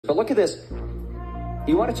But look at this.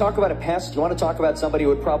 You want to talk about a pest? You want to talk about somebody who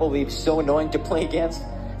would probably be so annoying to play against?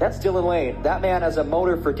 That's Dylan Lane. That man has a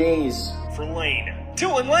motor for days. For Lane.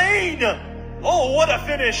 Dylan Lane! Oh, what a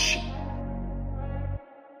finish!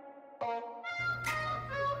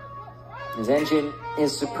 His engine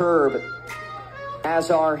is superb,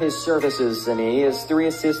 as are his services, and he has 3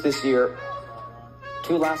 assists this year.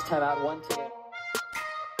 2 last time out, 1 today.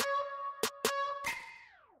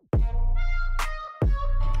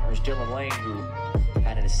 There's Dylan Lane, who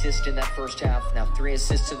had an assist in that first half, now 3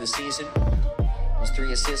 assists in the season. Those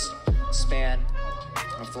 3 assists span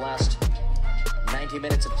of the last 90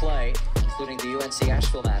 minutes of play, including the UNC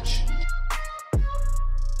Asheville match.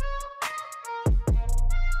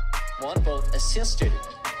 One both assisted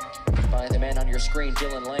by the man on your screen,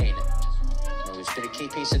 Dylan Lane, who's been a key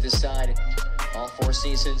piece of this side all 4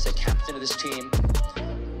 seasons, a captain of this team.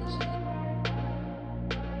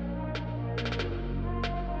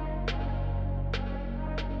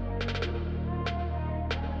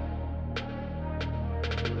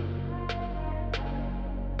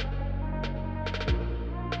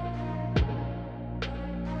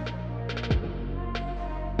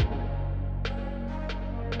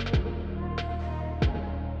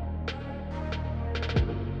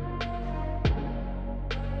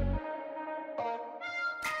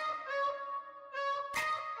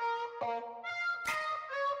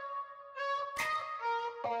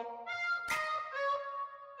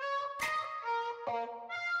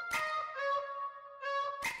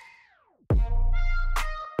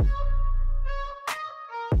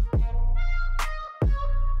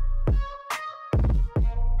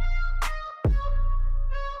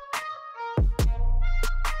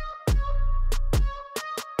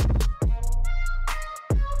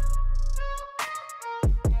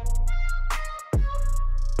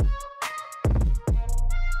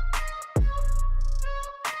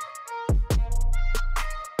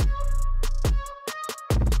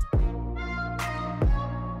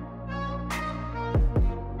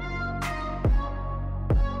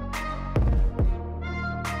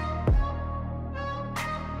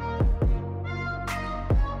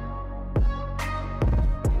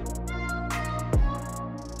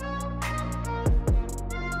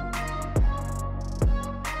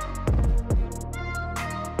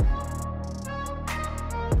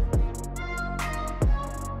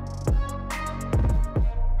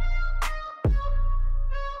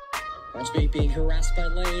 Speed being harassed by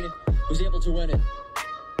Lane, who's able to win it.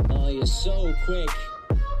 Oh, he is so quick.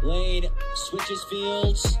 Lane switches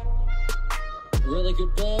fields. Really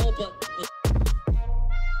good ball, but